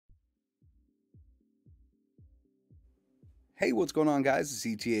Hey, what's going on, guys? It's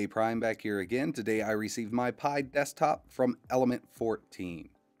ETA Prime back here again. Today I received my Pi desktop from Element 14.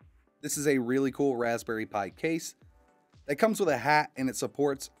 This is a really cool Raspberry Pi case that comes with a hat and it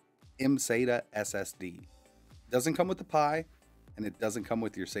supports mSATA SSD. It doesn't come with the Pi and it doesn't come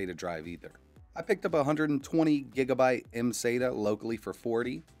with your SATA drive either. I picked up a 120 gigabyte mSATA locally for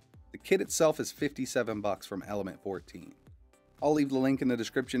 $40. The kit itself is $57 from Element 14. I'll leave the link in the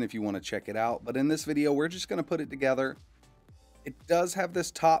description if you want to check it out, but in this video we're just going to put it together. It does have this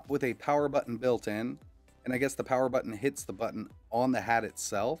top with a power button built in, and I guess the power button hits the button on the hat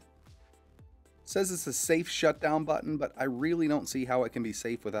itself. It says it's a safe shutdown button, but I really don't see how it can be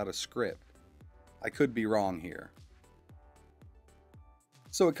safe without a script. I could be wrong here.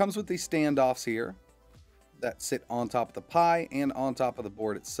 So it comes with these standoffs here that sit on top of the Pi and on top of the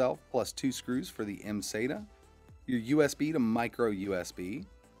board itself, plus 2 screws for the mSATA, your USB to micro USB,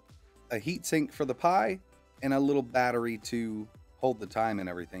 a heatsink for the Pi, and a little battery to hold the time and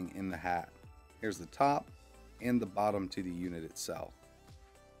everything in the hat. Here's the top and the bottom to the unit itself.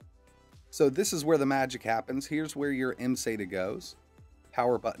 So this is where the magic happens. Here's where your mSATA goes.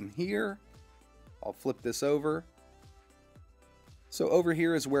 Power button here. I'll flip this over. So over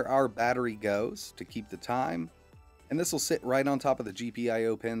here is where our battery goes to keep the time. And this will sit right on top of the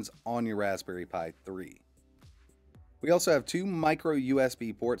GPIO pins on your Raspberry Pi 3. We also have 2 micro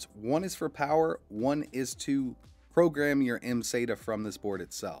USB ports. One is for power, one is to program your mSATA from this board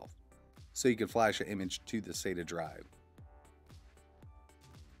itself, so you can flash an image to the SATA drive.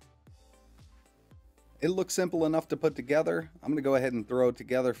 It looks simple enough to put together. I'm going to go ahead and throw it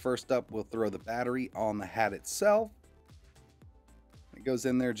together. First up, we'll throw the battery on the hat itself. It goes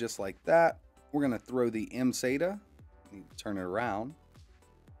in there just like that. We're going to throw the mSATA. Turn it around.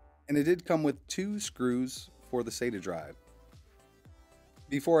 And it did come with 2 screws for the SATA drive.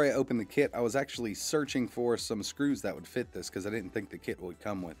 Before I opened the kit, I was actually searching for some screws that would fit this because I didn't think the kit would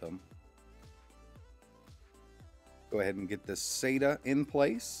come with them. Go ahead and get this SATA in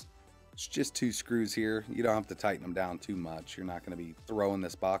place. It's just 2 screws here. You don't have to tighten them down too much. You're not going to be throwing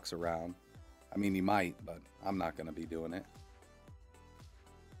this box around. I mean, you might, but I'm not going to be doing it.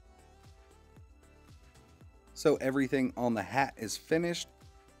 So everything on the hat is finished.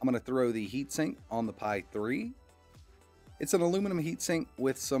 I'm going to throw the heatsink on the Pi 3. It's an aluminum heatsink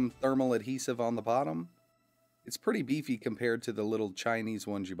with some thermal adhesive on the bottom. It's pretty beefy compared to the little Chinese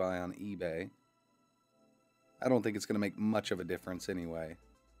ones you buy on eBay. I don't think it's going to make much of a difference anyway.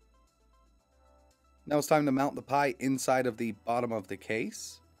 Now it's time to mount the Pi inside of the bottom of the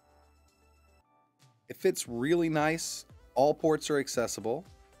case. It fits really nice. All ports are accessible.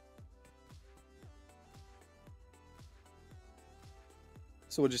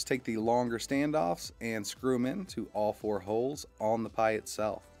 So we'll just take the longer standoffs and screw them into all 4 holes on the Pi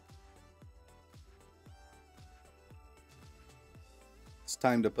itself. It's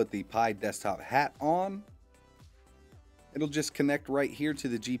time to put the Pi desktop hat on. It'll just connect right here to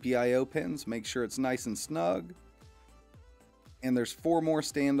the GPIO pins. Make sure it's nice and snug. And there's 4 more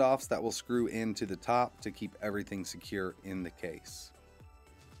standoffs that will screw into the top to keep everything secure in the case.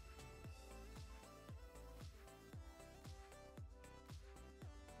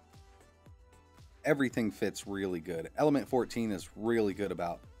 Everything fits really good. Element 14 is really good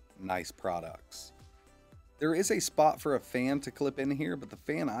about nice products. There is a spot for a fan to clip in here, but the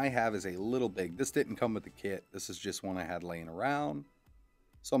fan I have is a little big. This didn't come with the kit. This is just one I had laying around.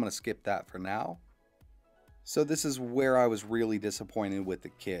 So I'm going to skip that for now. So this is where I was really disappointed with the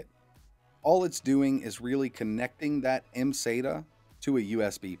kit. All it's doing is really connecting that mSATA to a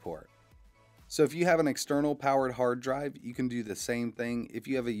USB port. So if you have an external powered hard drive, you can do the same thing. If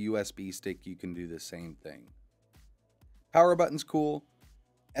you have a USB stick, you can do the same thing. Power button's cool.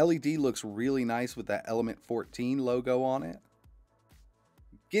 LED looks really nice with that Element 14 logo on it.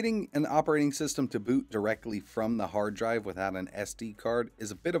 Getting an operating system to boot directly from the hard drive without an SD card is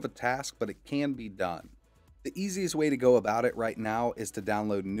a bit of a task, but it can be done. The easiest way to go about it right now is to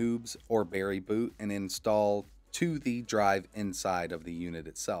download Noobs or Berry Boot and install to the drive inside of the unit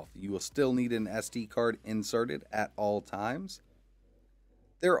itself. You will still need an SD card inserted at all times.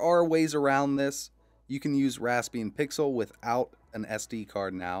 There are ways around this. You can use Raspbian Pixel without an SD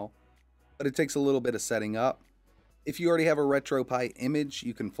card now, but it takes a little bit of setting up. If you already have a RetroPie image,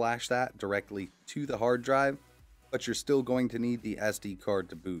 you can flash that directly to the hard drive, but you're still going to need the SD card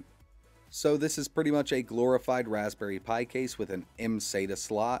to boot. So this is pretty much a glorified Raspberry Pi case with an mSATA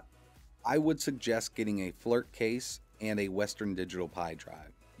slot. I would suggest getting a Flirt case and a Western Digital Pi drive.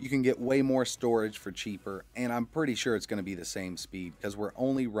 You can get way more storage for cheaper, and I'm pretty sure it's going to be the same speed because we're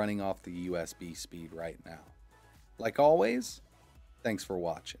only running off the USB speed right now. Like always, thanks for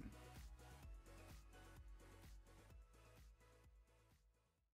watching.